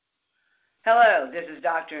Hello, this is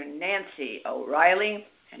Dr. Nancy O'Reilly,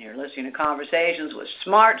 and you're listening to Conversations with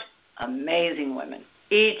Smart, Amazing Women.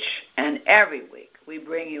 Each and every week, we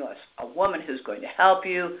bring you a woman who's going to help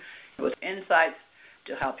you with insights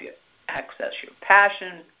to help you access your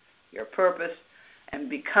passion, your purpose, and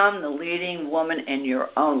become the leading woman in your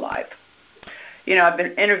own life. You know, I've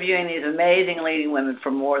been interviewing these amazing leading women for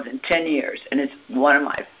more than 10 years, and it's one of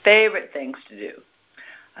my favorite things to do.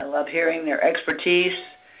 I love hearing their expertise.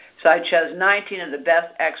 So I chose 19 of the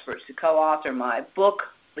best experts to co-author my book,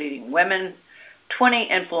 Leading Women. 20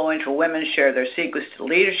 influential women share their secrets to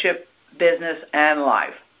leadership, business, and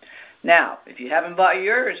life. Now, if you haven't bought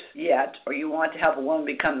yours yet, or you want to help a woman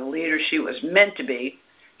become the leader she was meant to be,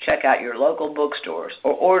 check out your local bookstores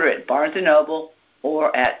or order it at Barnes & Noble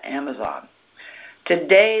or at Amazon.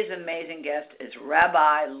 Today's amazing guest is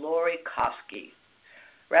Rabbi Lori Koski.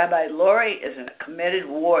 Rabbi Lori is a committed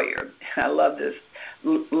warrior. I love this.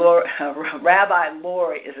 Rabbi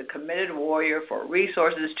Lori is a committed warrior for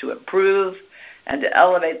resources to improve and to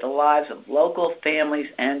elevate the lives of local families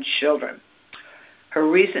and children. Her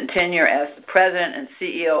recent tenure as the president and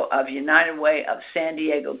CEO of United Way of San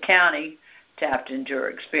Diego County tapped into her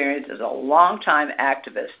experience as a longtime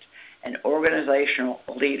activist and organizational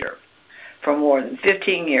leader. For more than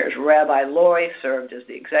 15 years, Rabbi Lori served as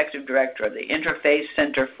the executive director of the Interfaith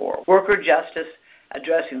Center for Worker Justice,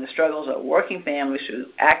 addressing the struggles of working families through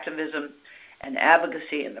activism and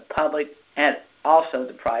advocacy in the public and also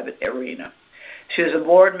the private arena. She was a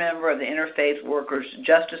board member of the Interfaith Workers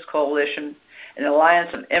Justice Coalition, an alliance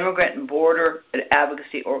of immigrant and border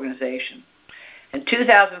advocacy organization. In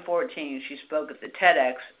 2014, she spoke at the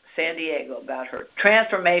TEDx San Diego about her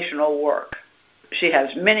transformational work. She has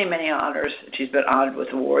many, many honors. She's been honored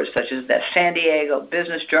with awards such as the San Diego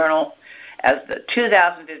Business Journal as the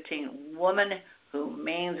 2015 Woman Who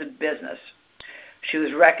Means Business. She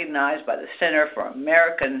was recognized by the Center for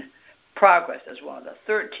American Progress as one of the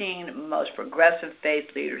 13 most progressive faith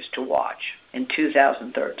leaders to watch in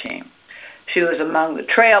 2013. She was among the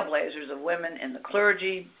trailblazers of women in the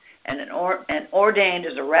clergy and ordained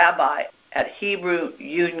as a rabbi at Hebrew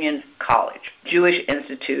Union College, Jewish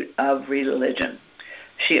Institute of Religion.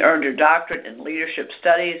 She earned her doctorate in leadership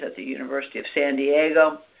studies at the University of San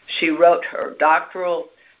Diego. She wrote her doctoral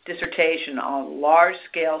dissertation on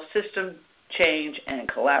large-scale system change and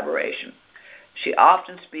collaboration. She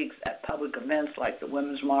often speaks at public events like the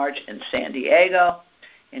Women's March in San Diego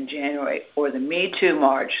in January or the Me Too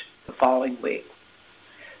March the following week.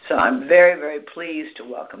 So I'm very, very pleased to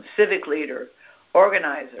welcome civic leader,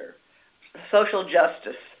 organizer, social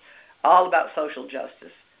justice, all about social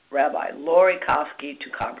justice, Rabbi Lori Koski, to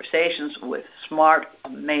Conversations with Smart,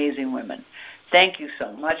 Amazing Women. Thank you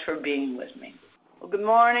so much for being with me. Well, good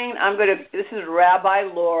morning. This is Rabbi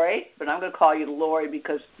Lori, but I'm going to call you Lori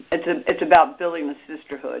because it's about building the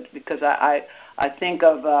sisterhood, because I think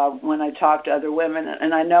of when I talk to other women,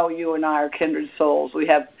 and I know you and I are kindred souls. We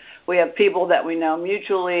have people that we know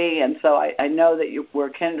mutually, and so I know that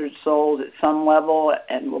we're kindred souls at some level,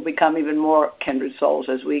 and we'll become even more kindred souls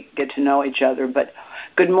as we get to know each other. But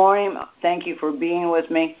good morning. Thank you for being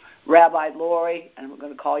with me, Rabbi Lori, and we're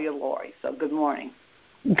going to call you Lori. So good morning.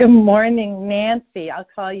 Good morning, Nancy. I'll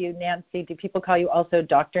call you Nancy. Do people call you also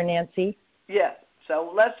Dr. Nancy? Yes.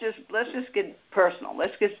 So let's just get personal.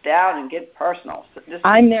 Let's get down and get personal.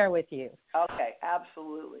 I'm there with you. Okay,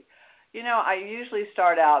 absolutely. You know, I usually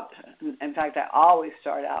start out, in fact, I always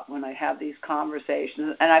start out when I have these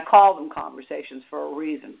conversations, and I call them conversations for a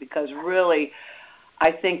reason, because really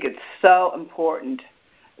I think it's so important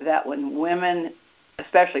that when women,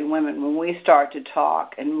 especially women, when we start to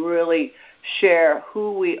talk and really share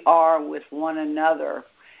who we are with one another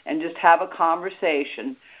and just have a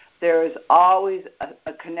conversation, there is always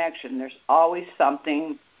a connection. There's always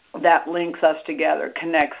something that links us together,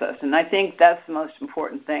 connects us. And I think that's the most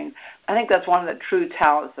important thing. I think that's one of the true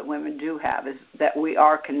talents that women do have, is that we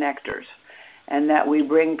are connectors, and that we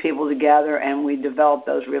bring people together and we develop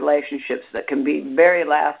those relationships that can be very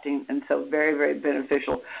lasting and so very, very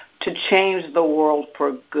beneficial to change the world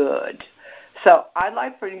for good. So I'd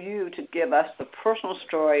like for you to give us the personal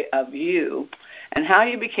story of you and how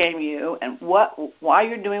you became you and why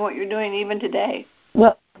you're doing what you're doing even today.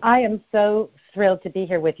 Well, I am so thrilled to be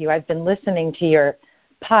here with you. I've been listening to your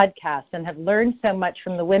podcast and have learned so much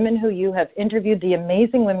from the women who you have interviewed, the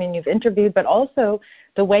amazing women you've interviewed, but also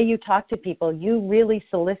the way you talk to people. You really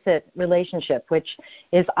solicit relationship, which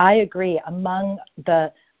is, I agree, among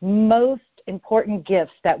the most important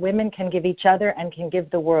gifts that women can give each other and can give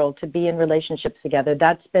the world, to be in relationships together.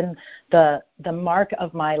 That's been the mark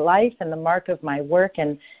of my life and the mark of my work.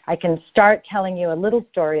 And I can start telling you a little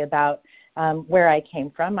story about where I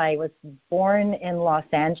came from. I was born in Los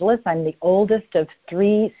Angeles. I'm the oldest of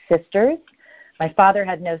 3 sisters. My father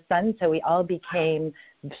had no sons, so we all became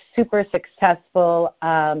super successful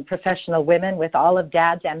professional women with all of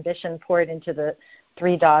Dad's ambition poured into the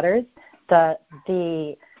 3 daughters.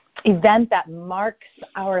 The event that marks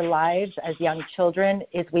our lives as young children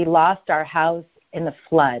is we lost our house in the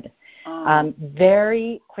flood.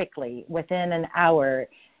 Very quickly, within an hour,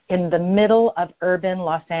 in the middle of urban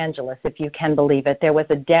Los Angeles, if you can believe it, there was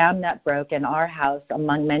a dam that broke and our house,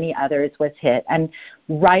 among many others, was hit. And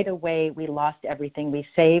right away, we lost everything. We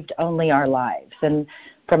saved only our lives. And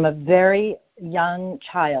from a very young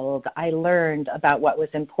child, I learned about what was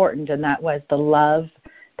important, and that was the love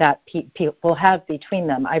that people have between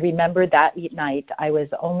them. I remember that night, I was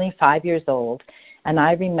only 5 years old, and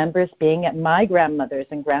I remember being at my grandmother's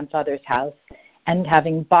and grandfather's house and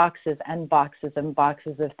having boxes and boxes and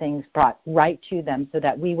boxes of things brought right to them so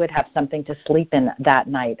that we would have something to sleep in that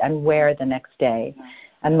night and wear the next day.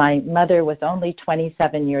 And my mother was only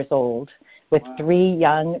 27 years old with 3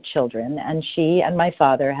 young children, and she and my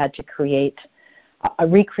father had to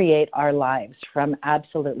recreate our lives from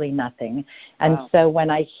absolutely nothing. And so when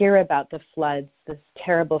I hear about the floods, the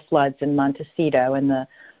terrible floods in Montecito and the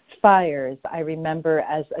fires, I remember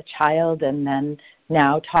as a child and then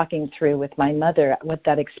now talking through with my mother what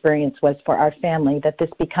that experience was for our family, that this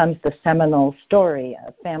becomes the seminal story,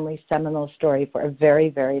 a family seminal story for a very,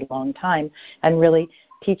 very long time, and really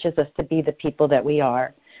teaches us to be the people that we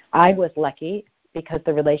are. I was lucky because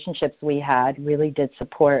the relationships we had really did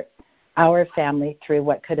support our family through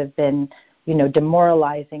what could have been,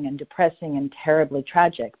 demoralizing and depressing and terribly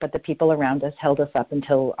tragic. But the people around us held us up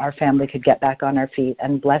until our family could get back on our feet.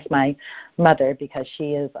 And bless my mother, because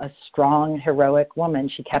she is a strong, heroic woman.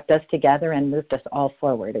 She kept us together and moved us all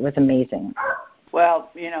forward. It was amazing.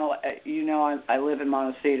 Well, I live in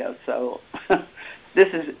Montecito, so this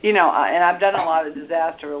is, and I've done a lot of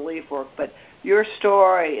disaster relief work, but your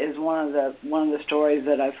story is one of the stories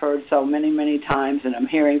that I've heard so many, many times, and I'm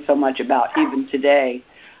hearing so much about even today.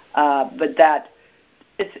 But that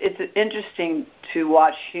it's interesting to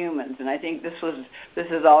watch humans, and I think this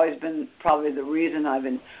has always been probably the reason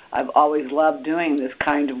I've always loved doing this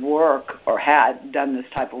kind of work, or had done this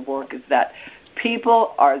type of work, is that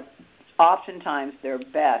people are oftentimes their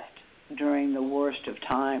best during the worst of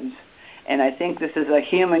times, and I think this is a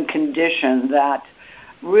human condition that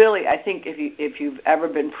really, I think if you've ever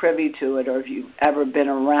been privy to it, or if you've ever been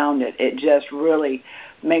around it, it just really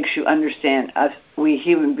makes you understand us, we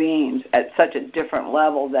human beings, at such a different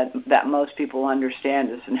level that most people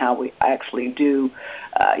understand us and how we actually do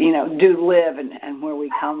live and where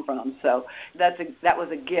we come from. So that was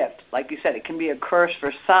a gift. Like you said, it can be a curse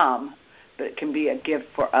for some, but it can be a gift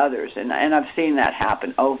for others. And I've seen that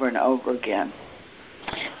happen over and over again.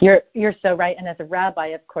 You're so right. And as a rabbi,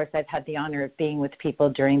 of course, I've had the honor of being with people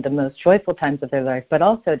during the most joyful times of their life, but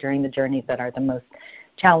also during the journeys that are the most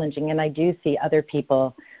challenging. And I do see other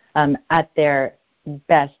people at their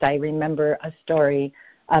best. I remember a story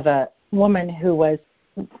of a woman who was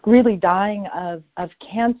really dying of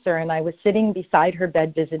cancer, and I was sitting beside her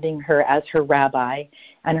bed visiting her as her rabbi,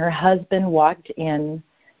 and her husband walked in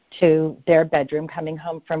to their bedroom coming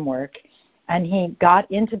home from work, and he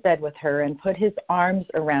got into bed with her and put his arms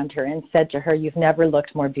around her and said to her, "You've never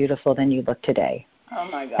looked more beautiful than you look today." Oh,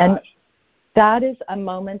 my gosh. And that is a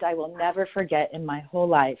moment I will never forget in my whole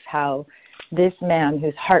life, how this man,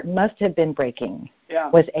 whose heart must have been breaking,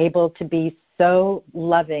 was able to be so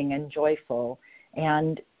loving and joyful.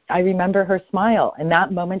 And I remember her smile. In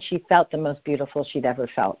that moment, she felt the most beautiful she'd ever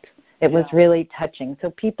felt. It was really touching. So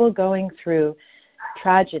people going through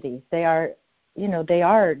tragedies, they are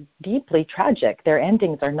deeply tragic. Their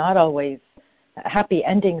endings are not always happy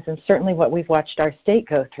endings, and certainly what we've watched our state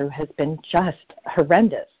go through has been just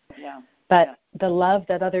horrendous. But the love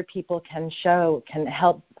that other people can show can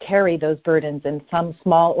help carry those burdens in some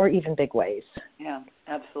small or even big ways. Yeah,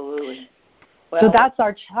 absolutely. Well, so that's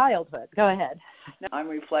our childhood. Go ahead. I'm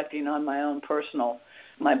reflecting on my own personal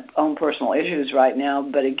issues right now.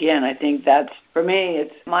 But again, I think that's, for me,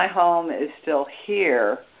 it's my home is still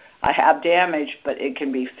here. I have damage, but it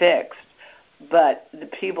can be fixed. But the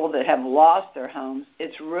people that have lost their homes,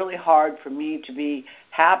 it's really hard for me to be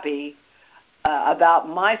happy about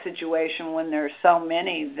my situation when there's so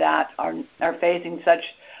many that are facing such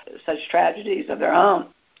tragedies of their own.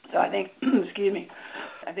 So I think, excuse me,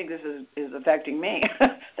 I think this is affecting me.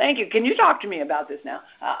 Thank you. Can you talk to me about this now?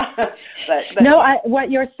 No,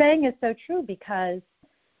 what you're saying is so true, because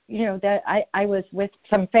that I was with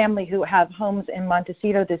some family who have homes in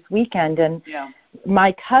Montecito this weekend, and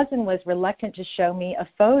my cousin was reluctant to show me a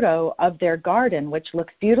photo of their garden, which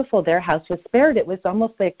looks beautiful. Their house was spared. It was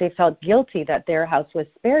almost like they felt guilty that their house was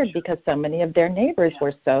spared because so many of their neighbors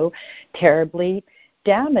were so terribly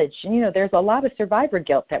damaged. And, there's a lot of survivor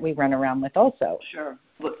guilt that we run around with also. Sure.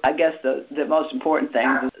 I guess the most important thing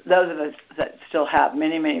is those of us that still have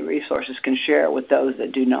many, many resources can share with those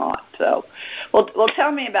that do not. So, well,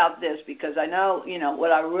 tell me about this, because I know,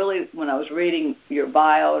 when I was reading your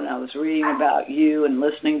bio and I was reading about you and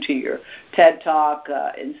listening to your TED Talk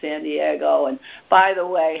in San Diego, and by the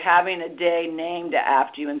way, having a day named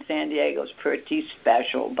after you in San Diego is pretty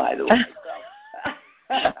special, by the way.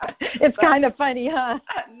 It's kind of funny, huh?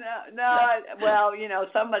 No. Well,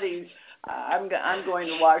 somebody's. I'm going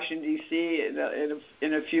to Washington D.C.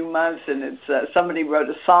 in a few months, and it's somebody wrote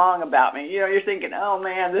a song about me. You're thinking, oh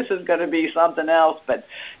man, this is going to be something else, but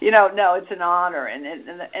no, it's an honor, and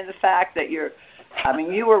the fact that you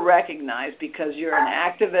were recognized because you're an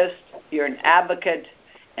activist, you're an advocate,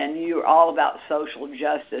 and you're all about social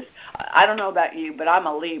justice. I don't know about you, but I'm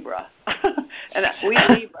a Libra, and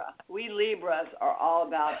we Libras are all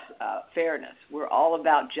about fairness. We're all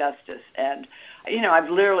about justice, and I've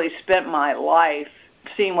literally spent my life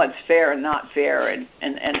seeing what's fair and not fair, and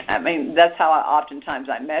that's how oftentimes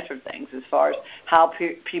I measure things as far as how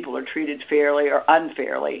people are treated fairly or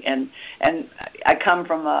unfairly, and I come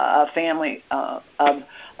from a family of.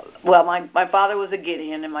 Well, my father was a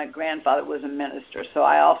Gideon and my grandfather was a minister, so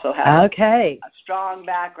I also have a strong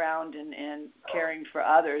background in caring for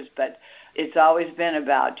others, but it's always been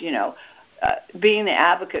about, being the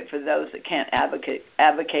advocate for those that can't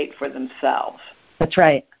advocate for themselves. That's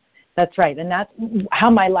right. And that's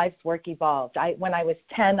how my life's work evolved. When I was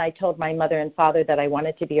 10, I told my mother and father that I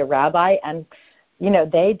wanted to be a rabbi, and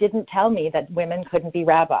they didn't tell me that women couldn't be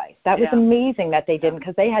rabbis. That was amazing that they didn't,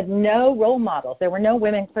 because they had no role models. There were no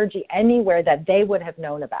women clergy anywhere that they would have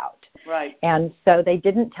known about. Right. And so they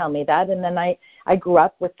didn't tell me that. And then I grew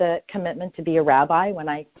up with the commitment to be a rabbi. When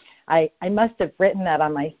I must have written that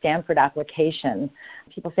on my Stanford application.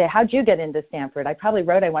 People say, how'd you get into Stanford? I probably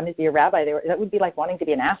wrote I wanted to be a rabbi. That would be like wanting to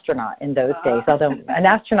be an astronaut in those days, although an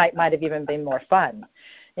astronaut might have even been more fun.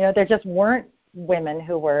 There just weren't women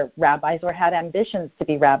who were rabbis or had ambitions to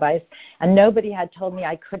be rabbis, and nobody had told me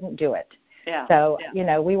I couldn't do it. Yeah. So,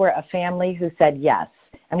 we were a family who said yes.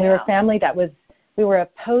 And we were a family we were a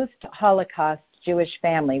post-Holocaust Jewish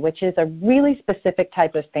family, which is a really specific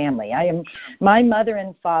type of family. My mother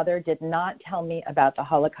and father did not tell me about the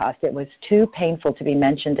Holocaust. It was too painful to be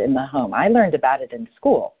mentioned in the home. I learned about it in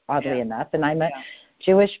school, oddly enough, and I'm a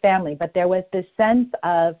Jewish family. But there was this sense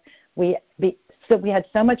of we had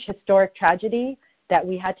so much historic tragedy that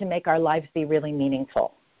we had to make our lives be really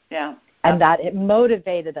meaningful. Yeah. And that it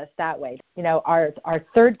motivated us that way. Our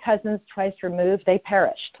third cousins twice removed, they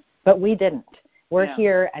perished, but we didn't. We're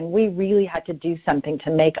here, and we really had to do something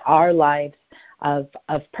to make our lives of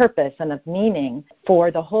purpose and of meaning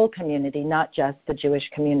for the whole community, not just the Jewish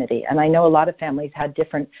community. And I know a lot of families had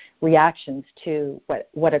different reactions to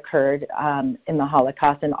what occurred in the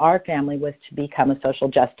Holocaust, and our family was to become a social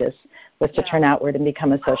justice, was to turn outward and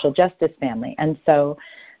become a social justice family. And so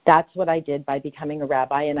that's what I did by becoming a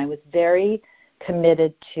rabbi, and I was very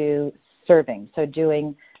committed to serving, so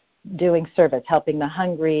doing service, helping the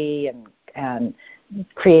hungry, and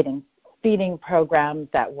creating feeding programs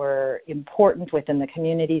that were important within the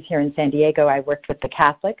communities here in San Diego. I worked with the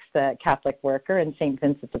Catholics, the Catholic worker in St.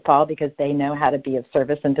 Vincent de Paul, because they know how to be of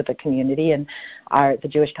service into the community, and the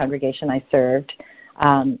Jewish congregation I served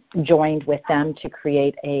joined with them to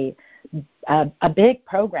create a big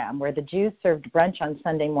program where the Jews served brunch on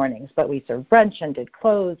Sunday mornings, but we served brunch and did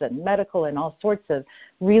clothes and medical and all sorts of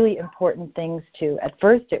really important things at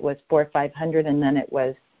first it was 400 or 500, and then it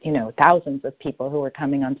was thousands of people who were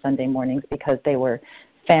coming on Sunday mornings because they were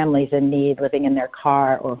families in need, living in their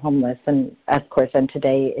car or homeless. And of course, and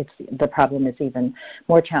today the problem is even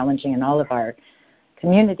more challenging in all of our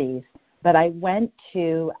communities. But I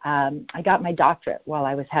I got my doctorate while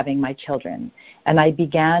I was having my children, and I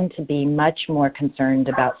began to be much more concerned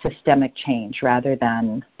about systemic change rather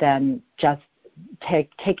than just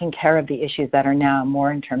taking care of the issues that are now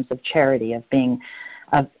more in terms of charity,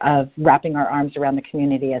 of wrapping our arms around the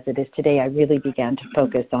community as it is today. I really began to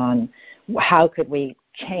focus on how could we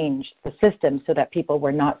change the system so that people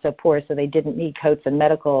were not so poor, so they didn't need coats and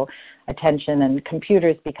medical attention and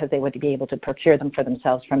computers, because they would be able to procure them for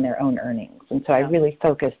themselves from their own earnings. And so I really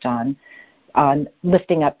focused on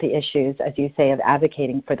lifting up the issues, as you say, of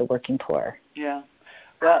advocating for the working poor. Yeah.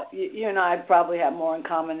 Well, you and I probably have more in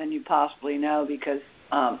common than you possibly know, because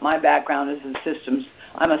my background is in systems.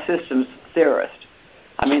 I'm a systems theorist.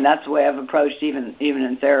 I mean, that's the way I've approached even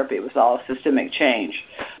in therapy. It was all systemic change.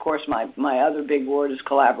 Of course, my other big word is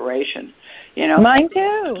collaboration. Mine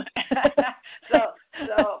too.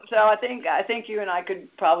 So I think you and I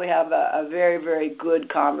could probably have a very, very good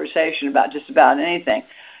conversation about just about anything.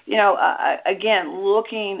 Again,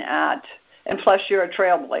 looking at, and plus you're a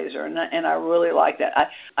trailblazer, and I really like that.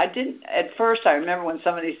 I didn't at first. I remember when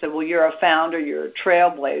somebody said, "Well, you're a founder, you're a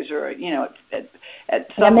trailblazer." At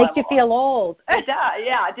some that makes level, you feel old. It does.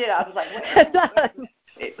 Yeah, I did. I was like, wait a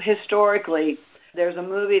minute. Historically, there's a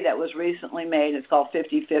movie that was recently made. It's called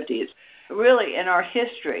 50-50. It's really in our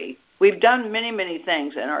history. We've done many, many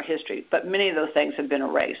things in our history, but many of those things have been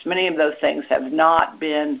erased. Many of those things have not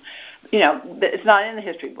been, it's not in the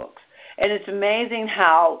history books. And it's amazing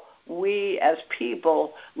how we as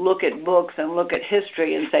people look at books and look at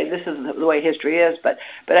history and say this is the way history is. But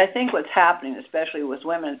I think what's happening, especially with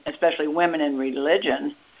women, especially women in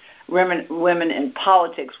religion, women in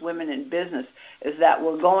politics, women in business, is that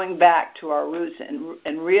we're going back to our roots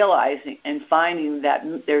and realizing and finding that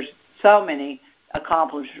there's so many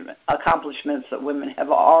accomplishments that women have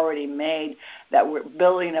already made, that we're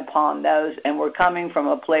building upon those, and we're coming from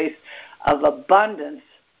a place of abundance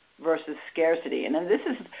versus scarcity. And then this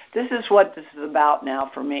is what this is about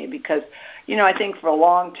now for me, because I think for a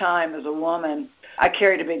long time as a woman I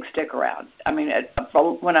carried a big stick around. I mean,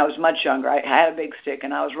 when I was much younger, I had a big stick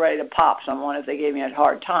and I was ready to pop someone if they gave me a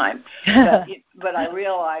hard time. But I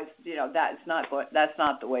realized, that's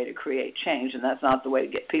not the way to create change, and that's not the way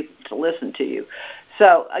to get people to listen to you.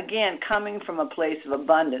 So again, coming from a place of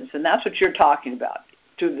abundance, and that's what you're talking about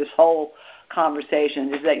through this whole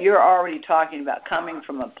conversation, is that you're already talking about coming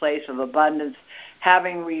from a place of abundance,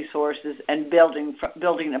 having resources, and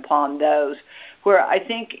building upon those. Where I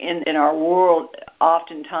think in our world,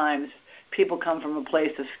 oftentimes people come from a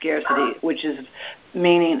place of scarcity, which is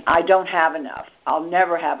meaning I don't have enough, I'll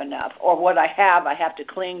never have enough, or what I have to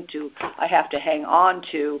cling to, I have to hang on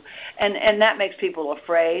to, and that makes people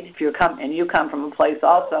afraid. If you come from a place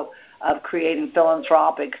also of creating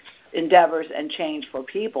philanthropic endeavors and change for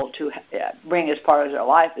people to bring as part of their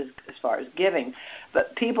life as far as giving.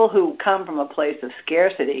 But people who come from a place of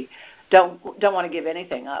scarcity don't want to give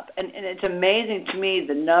anything up. And it's amazing to me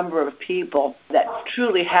the number of people that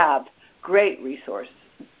truly have great resources,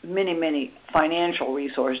 many, many financial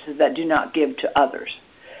resources, that do not give to others.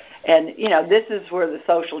 And, this is where the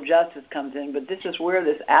social justice comes in, but this is where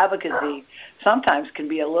this advocacy sometimes can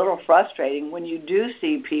be a little frustrating when you do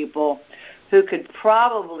see people who could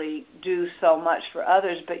probably do so much for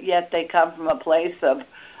others, but yet they come from a place of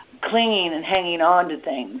clinging and hanging on to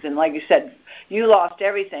things. And like you said, you lost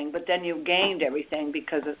everything, but then you gained everything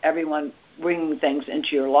because of everyone bringing things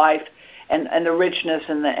into your life, and the richness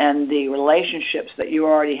and the relationships that you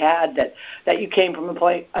already had, that you came from a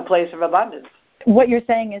place of abundance. What you're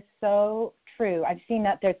saying is so true. I've seen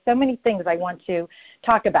that. There's so many things I want to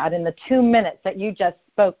talk about in the 2 minutes that you just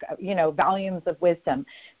spoke, volumes of wisdom.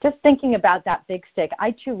 Just thinking about that big stick,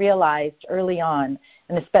 I too realized early on,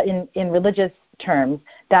 in religious terms,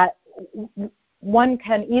 that one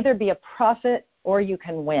can either be a prophet or you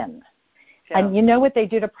can win. Yeah. And you know what they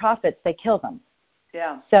do to prophets? They kill them.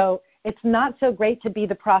 Yeah. So it's not so great to be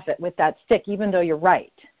the prophet with that stick, even though you're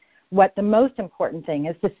right. What the most important thing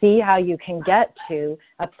is to see how you can get to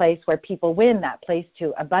a place where people win, that place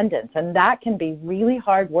to abundance. And that can be really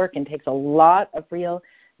hard work and takes a lot of real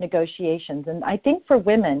negotiations. And I think for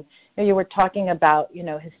women, you were talking about,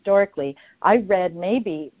 historically, I read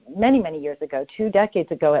maybe many, many years ago, 2 decades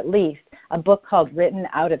ago at least, a book called Written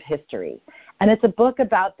Out of History. And it's a book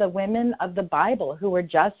about the women of the Bible who were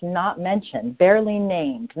just not mentioned, barely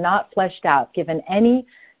named, not fleshed out, given any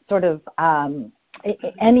sort of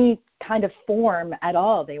any kind of form at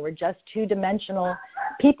all. They were just two-dimensional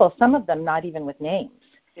people, some of them not even with names.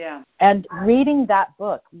 Yeah. And reading that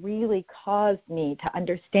book really caused me to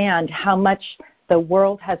understand how much the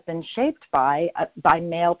world has been shaped by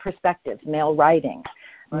male perspectives, male writing,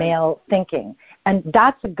 right, male thinking. And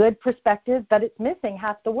that's a good perspective, but it's missing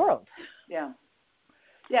half the world. Yeah.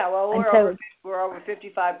 Yeah, well, we're over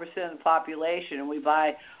 55% of the population, and we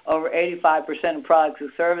buy over 85% of products and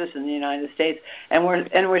services in the United States, and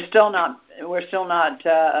we're still not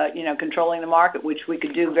controlling the market, which we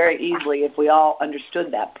could do very easily if we all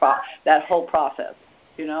understood that whole process,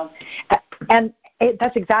 And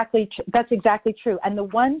that's exactly true. And the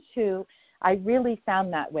ones who I really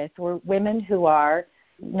found that with were women who are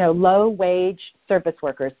low-wage service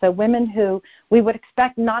workers. So women who we would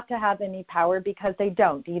expect not to have any power because they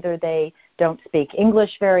don't. Either they don't speak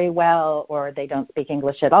English very well, or they don't speak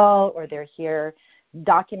English at all, or they're here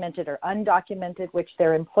documented or undocumented, which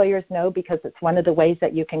their employers know because it's one of the ways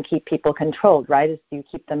that you can keep people controlled, right, is you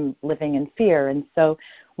keep them living in fear. And so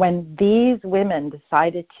when these women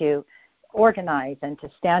decided to organize and to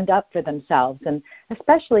stand up for themselves, and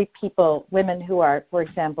especially women who are, for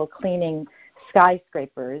example, cleaning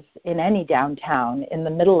skyscrapers in any downtown in the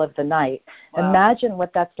middle of the night. Wow. Imagine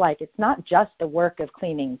what that's like. It's not just the work of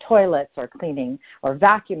cleaning toilets or cleaning or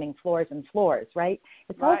vacuuming floors and floors, right?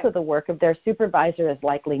 It's also the work of their supervisor, is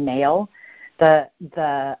likely male. The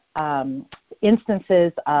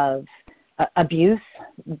instances of abuse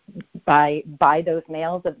by those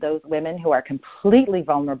males of those women who are completely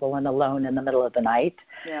vulnerable and alone in the middle of the night,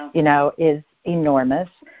 is enormous.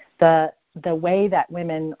 The way that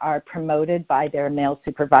women are promoted by their male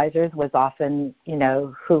supervisors was often,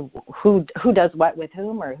 who does what with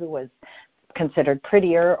whom, or who was considered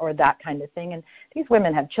prettier, or that kind of thing. And these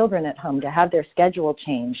women have children at home. To have their schedule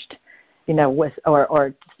changed,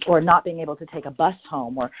 or not being able to take a bus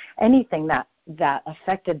home, or anything that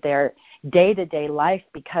affected their day-to-day life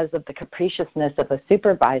because of the capriciousness of a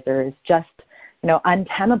supervisor is just,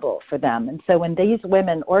 untenable for them. And so when these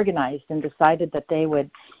women organized and decided that they would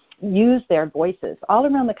use their voices all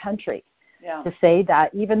around the country to say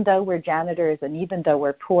that even though we're janitors and even though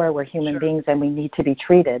we're poor, we're human beings and we need to be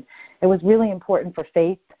treated, it was really important for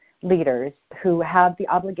faith leaders who have the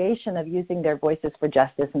obligation of using their voices for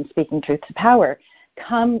justice and speaking truth to power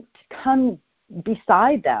come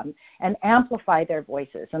beside them and amplify their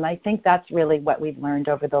voices. And I think that's really what we've learned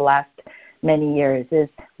over the last many years, is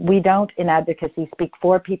we don't in advocacy speak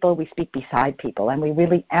for people, we speak beside people, and we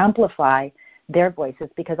really amplify their voices,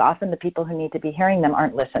 because often the people who need to be hearing them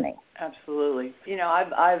aren't listening. Absolutely.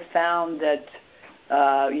 I've found that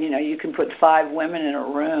you can put 5 women in a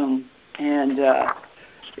room, and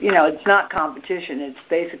it's not competition. It's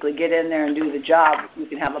basically get in there and do the job. You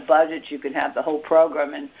can have a budget, you can have the whole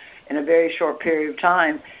program in a very short period of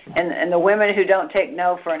time, and the women who don't take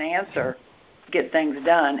no for an answer get things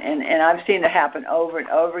done. And I've seen it happen over and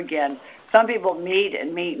over again. Some people meet,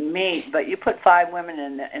 but you put 5 women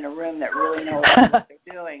in a room that really know what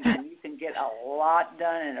they're doing, and you can get a lot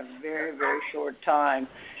done in a very, very short time.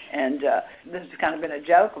 And this has kind of been a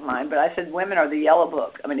joke of mine, but I said women are the yellow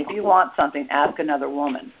book. I mean, if you want something, ask another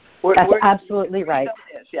woman. That's absolutely right.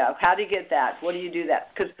 Yeah. How do you get that? What do you do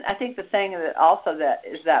that? Because I think the thing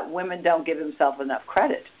is that women don't give themselves enough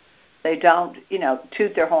credit. They don't,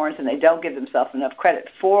 toot their horns, and they don't give themselves enough credit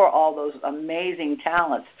for all those amazing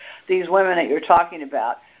talents. These women that you're talking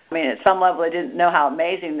about, I mean, at some level, they didn't know how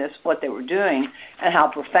amazing what they were doing, and how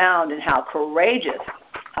profound and how courageous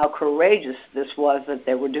this was that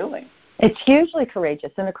they were doing. It's hugely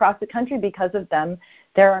courageous, and across the country, because of them,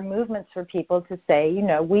 there are movements for people to say,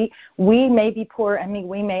 we may be poor. I mean,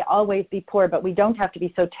 we may always be poor, but we don't have to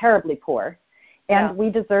be so terribly poor. And we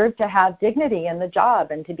deserve to have dignity in the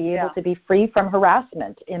job and to be able to be free from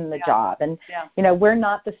harassment in the job. And, we're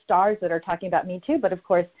not the stars that are talking about Me Too, but of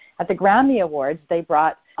course, at the Grammy Awards, they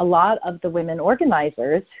brought a lot of the women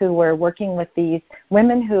organizers who were working with these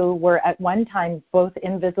women who were at one time both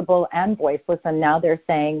invisible and voiceless, and now they're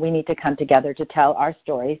saying we need to come together to tell our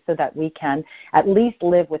stories so that we can at least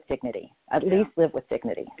live with dignity.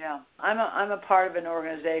 Yeah, I'm a part of an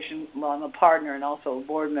organization. Well, I'm a partner and also a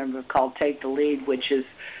board member called Take the Lead, which is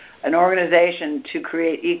an organization to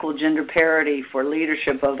create equal gender parity for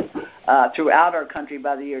leadership of throughout our country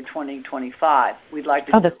by the year 2025. We'd like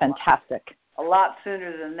to. Oh, that's fantastic. A lot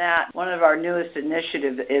sooner than that. One of our newest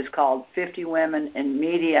initiatives is called 50 Women in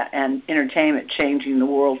Media and Entertainment Changing the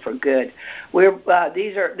World for Good. There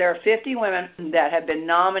are 50 women that have been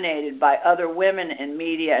nominated by other women in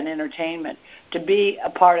media and entertainment to be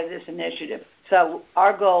a part of this initiative. So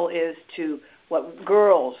our goal is to what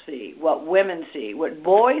girls see, what women see, what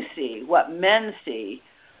boys see, what men see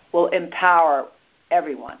will empower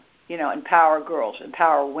everyone. Empower girls,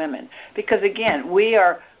 empower women. Because again, we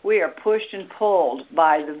are pushed and pulled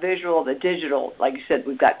by the visual, the digital. Like you said,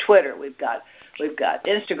 we've got Twitter, we've got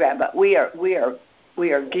Instagram, but we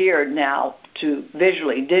are geared now to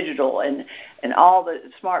visually, digital, and all the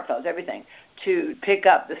smartphones, everything, to pick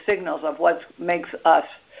up the signals of what makes us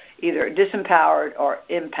either disempowered or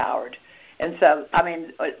empowered. And so, I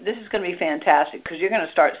mean, this is going to be fantastic, because you're going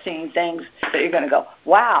to start seeing things that you're going to go,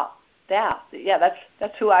 wow.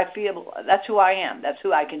 That's who I feel. That's who I am. That's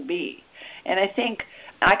who I can be. And I think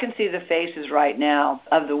I can see the faces right now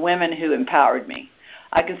of the women who empowered me.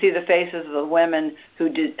 I can see the faces of the women who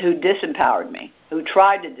disempowered me, who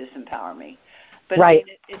tried to disempower me. But right.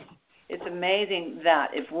 I mean, it's amazing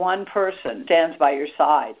that if one person stands by your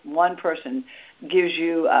side, one person gives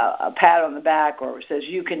you a pat on the back or says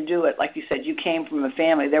you can do it, like you said, you came from a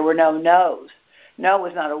family. There were no no's. No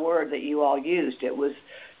was not a word that you all used. It was,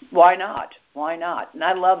 why not? Why not? And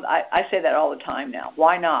I say that all the time now.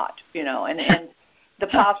 Why not? And the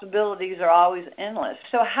possibilities are always endless.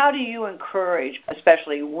 So how do you encourage,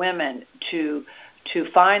 especially women, to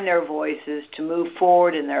find their voices, to move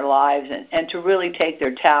forward in their lives, and to really take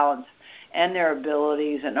their talents and their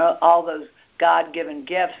abilities and all those God-given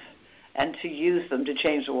gifts and to use them to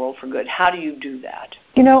change the world for good? How do you do that?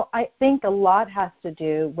 I think a lot has to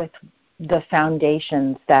do with the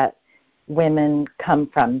foundations that women come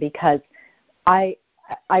from, because I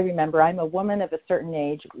remember, I'm a woman of a certain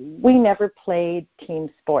age. We never played team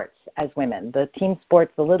sports as women. The team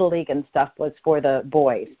sports, the Little League and stuff, was for the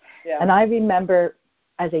boys. Yeah. And I remember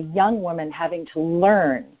as a young woman having to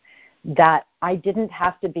learn that I didn't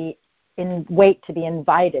have to wait to be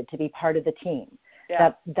invited to be part of the team.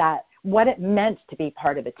 Yeah. That what it meant to be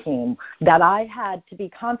part of a team, that I had to be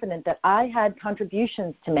confident that I had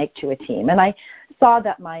contributions to make to a team. And I saw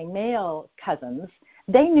that my male cousins,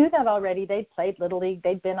 they knew that already. They'd played Little League.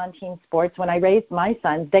 They'd been on team sports. When I raised my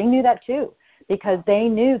sons, they knew that too, because they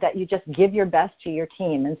knew that you just give your best to your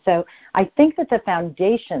team. And so I think that the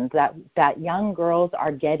foundation that young girls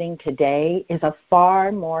are getting today is a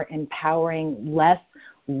far more empowering, less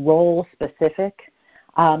role-specific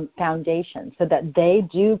foundation, so that they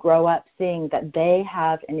do grow up seeing that they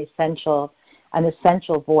have an essential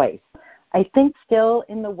voice. I think still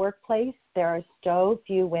in the workplace, there are so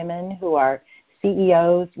few women who are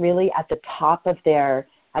CEOs, really at the top of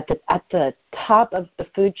at the top of the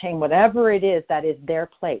food chain, whatever it is that is their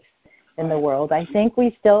place in the world. I think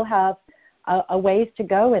we still have a ways to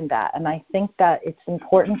go in that, and I think that it's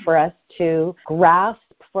important for us to grasp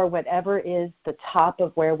for whatever is the top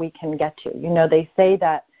of where we can get to. They say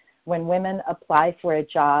that when women apply for a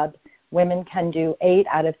job, women can do 8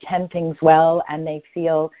 out of 10 things well, and they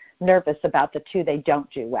feel nervous about the 2 they don't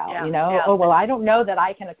do well. Yeah. Oh, well, I don't know that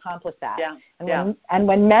I can accomplish that. Yeah. And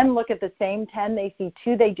when men look at the same 10, they see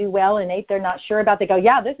 2 they do well and 8 they're not sure about, they go,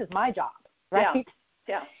 yeah, this is my job, right?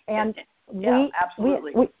 Yeah. And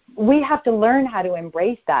absolutely. we have to learn how to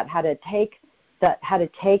embrace that, how to take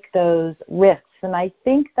those risks. And I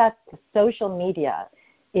think that social media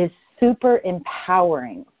is super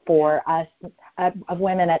empowering for us of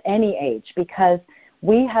women at any age, because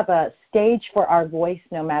we have a stage for our voice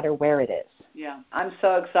no matter where it is. Yeah, I'm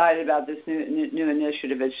so excited about this new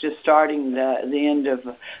initiative. It's just starting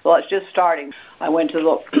it's just starting. I went to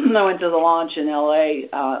the launch in LA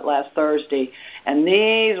last Thursday, and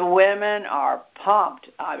these women are pumped.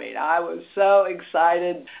 I was so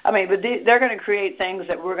excited. But they're going to create things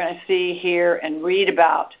that we're going to see, hear, and read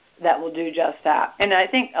about that will do just that. And I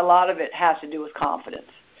think a lot of it has to do with confidence.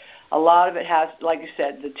 A lot of it has, like you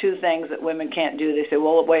said, the 2 things that women can't do. They say,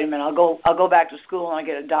 well, wait a minute, I'll go back to school and I'll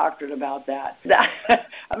get a doctorate about that.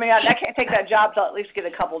 I can't take that job till I at least get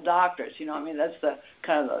a couple doctorates. That's the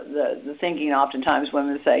kind of the thinking oftentimes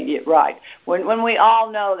women say, yeah, right. When we all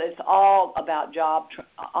know that it's all about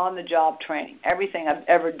on-the-job training. Everything I've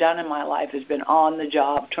ever done in my life has been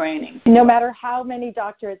on-the-job training. No matter how many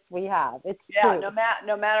doctorates we have, it's true.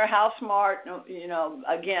 No matter how smart,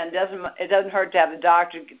 again, it doesn't hurt to have a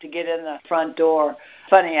doctor to get in the front door.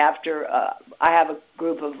 Funny, after I have a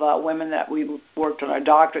group of women that we worked on our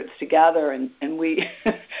doctorates together, and we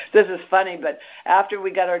this is funny, but after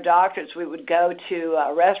we got our doctorates, we would go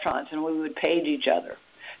to restaurants and we would page each other.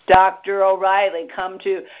 Dr. O'Reilly, come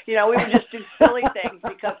to, we would just do silly things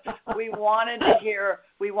because we wanted to hear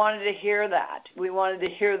that. We wanted to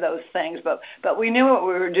hear those things, but we knew what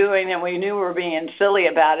we were doing, and we knew we were being silly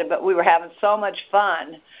about it, but we were having so much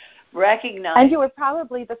fun recognizing. And you were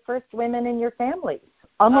probably the first women in your family,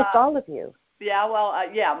 almost all of you. Yeah, well,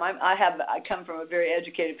 I come from a very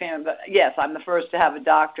educated family, but yes, I'm the first to have a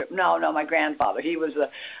doctorate. No, my grandfather, he was a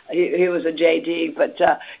JD, but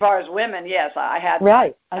as far as women, yes, I had.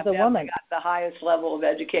 Right, as a woman. Got the highest level of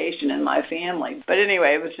education in my family. But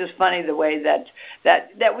anyway, it was just funny the way that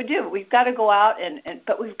we do. We've got to go out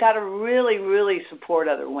but we've got to really, really support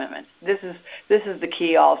other women. This is the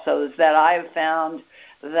key also, is that I have found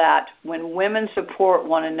that when women support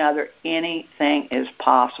one another, anything is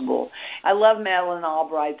possible. I love Madeleine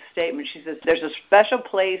Albright's statement. She says, there's a special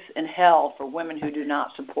place in hell for women who do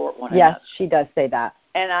not support one another. Yes, she does say that.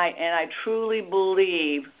 And I truly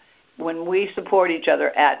believe when we support each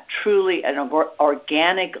other at truly an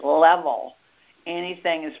organic level,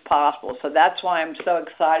 anything is possible. So that's why I'm so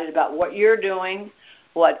excited about what you're doing,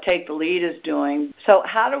 what Take the Lead is doing. So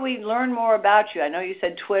how do we learn more about you? I know you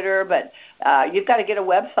said Twitter, but you've got to get a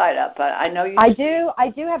website up. I know you. I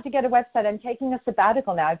do have to get a website. I'm taking a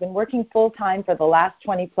sabbatical now. I've been working full-time for the last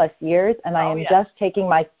 20-plus years, and I am just taking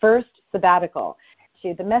my first sabbatical.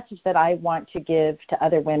 the message that I want to give to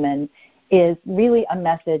other women is really a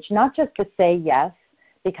message, not just to say yes,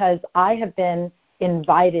 because I have been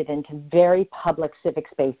invited into very public civic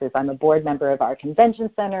spaces. I'm a board member of our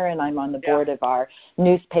convention center, and I'm on the board of our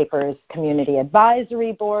newspaper's community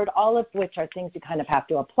advisory board, all of which are things you kind of have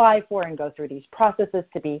to apply for and go through these processes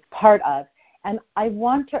to be part of. And I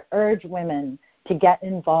want to urge women to get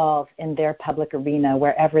involved in their public arena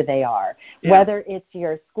wherever they are, whether it's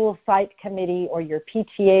your school site committee or your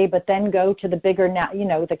PTA, but then go to the bigger,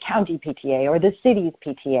 the county PTA or the city's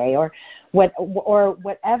PTA or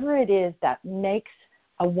whatever it is that makes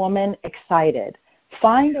a woman excited.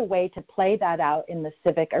 Find a way to play that out in the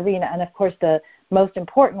civic arena. And, of course, the most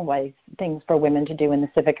important things for women to do in the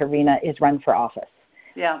civic arena is run for office.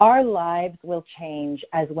 Yeah. Our lives will change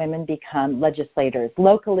as women become legislators,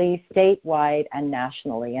 locally, statewide, and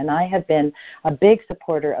nationally. And I have been a big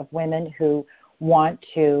supporter of women who want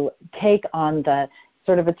to take on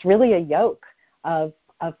it's really a yoke of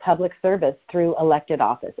public service through elected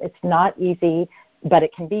office. It's not easy, but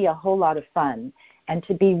it can be a whole lot of fun. And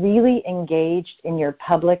to be really engaged in your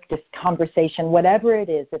public conversation, whatever it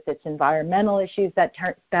is, if it's environmental issues that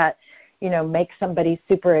make somebody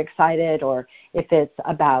super excited, or if it's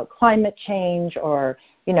about climate change or,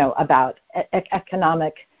 about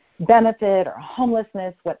economic benefit or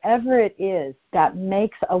homelessness, whatever it is that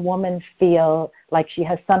makes a woman feel like she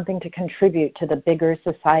has something to contribute to the bigger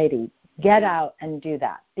society, get out and do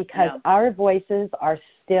that, because our voices are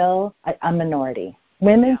still a minority.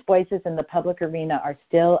 Women's voices in the public arena are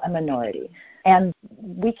still a minority. And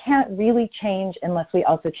we can't really change unless we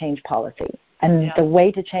also change policy. And the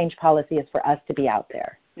way to change policy is for us to be out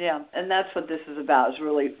there. Yeah, and that's what this is about, is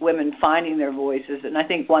really women finding their voices. And I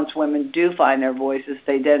think once women do find their voices,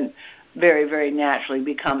 they then very, very naturally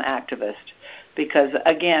become activists. Because,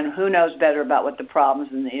 again, who knows better about what the problems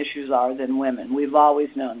and the issues are than women? We've always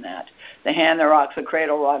known that. The hand that rocks the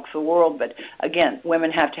cradle rocks the world. But, again,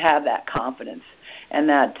 women have to have that confidence and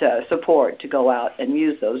that support to go out and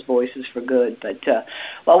use those voices for good. But,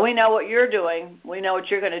 we know what you're doing. We know what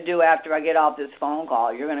you're going to do after I get off this phone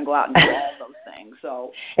call. You're going to go out and do all those things.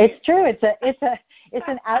 So it's true. It's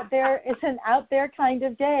an out there kind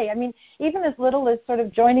of day. I mean, even as little as sort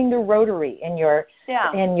of joining the Rotary in your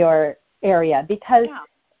area, because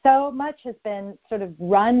so much has been sort of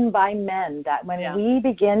run by men that when we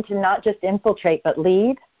begin to not just infiltrate but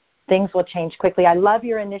lead, things will change quickly. I love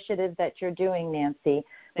your initiative that you're doing, Nancy,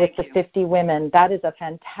 with the 50 women. That is a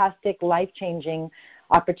fantastic, life-changing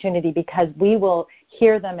opportunity, because we will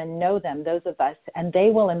hear them and know them, those of us, and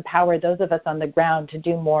they will empower those of us on the ground to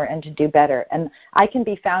do more and to do better. And I can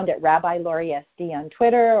be found at Rabbi Lori SD on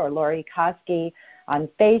Twitter or Lori Koski on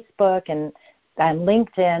Facebook and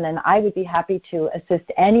LinkedIn, and I would be happy to assist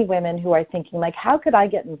any women who are thinking, like, how could I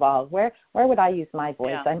get involved? Where would I use my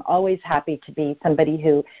voice? I'm always happy to be somebody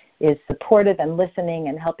who is supportive and listening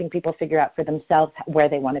and helping people figure out for themselves where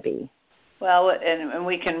they want to be. Well, and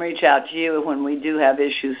we can reach out to you when we do have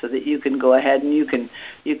issues, so that you can go ahead and you can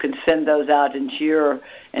send those out into your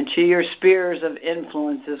spheres of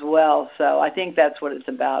influence as well. So I think that's what it's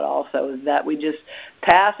about also, is that we just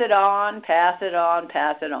pass it on, and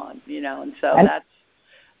so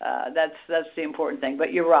that's the important thing.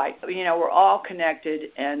 But you're right. We're all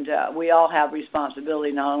connected, and we all have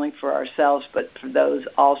responsibility not only for ourselves, but for those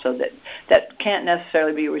also that can't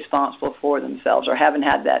necessarily be responsible for themselves, or haven't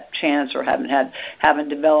had that chance, or haven't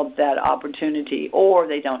developed that opportunity, or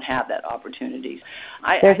they don't have that opportunity.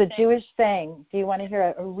 There's a Jewish saying. Do you want to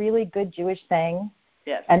hear a really good Jewish saying?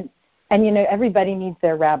 Yes. And everybody needs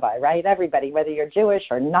their rabbi, right? Everybody, whether you're Jewish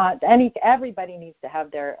or not, everybody needs to have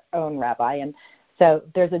their own rabbi. And so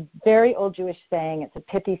there's a very old Jewish saying, it's a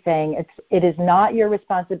pithy saying, it is not your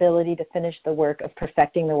responsibility to finish the work of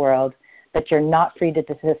perfecting the world, but you're not free to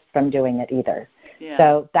desist from doing it either. Yeah.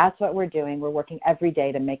 So that's what we're doing. We're working every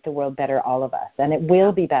day to make the world better, all of us, and it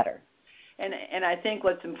will be better. And I think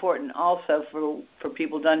what's important also for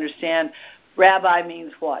people to understand, rabbi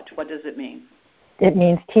means what? What does it mean? It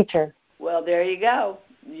means teacher. Well, there you go.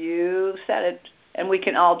 You said it. And we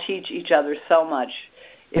can all teach each other so much.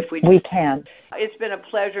 We can. It's been a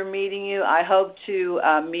pleasure meeting you. I hope to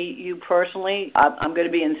meet you personally. I'm going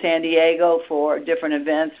to be in San Diego for different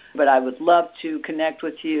events, but I would love to connect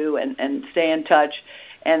with you and stay in touch.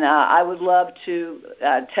 And I would love to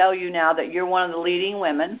tell you now that you're one of the leading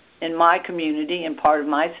women in my community and part of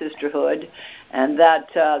my sisterhood, and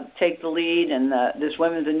that Take the Lead and this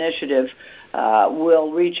Women's Initiative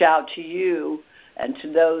will reach out to you and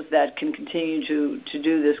to those that can continue to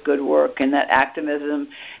do this good work and that activism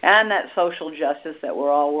and that social justice that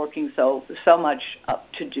we're all working so much up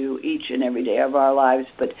to do each and every day of our lives.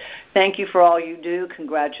 But thank you for all you do.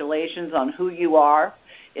 Congratulations on who you are.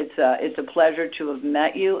 It's a pleasure to have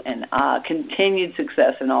met you, and continued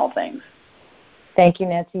success in all things. Thank you,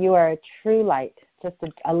 Nancy. You are a true light, just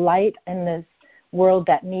a light in this world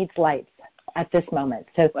that needs lights at this moment.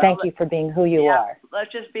 So thank you for being who you are.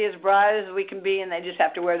 Let's just be as bright as we can be, and they just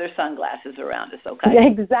have to wear their sunglasses around us, okay?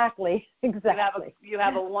 Exactly. You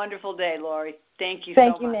have a wonderful day, Lori. Thank you so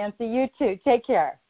much. Thank you, Nancy. You too. Take care.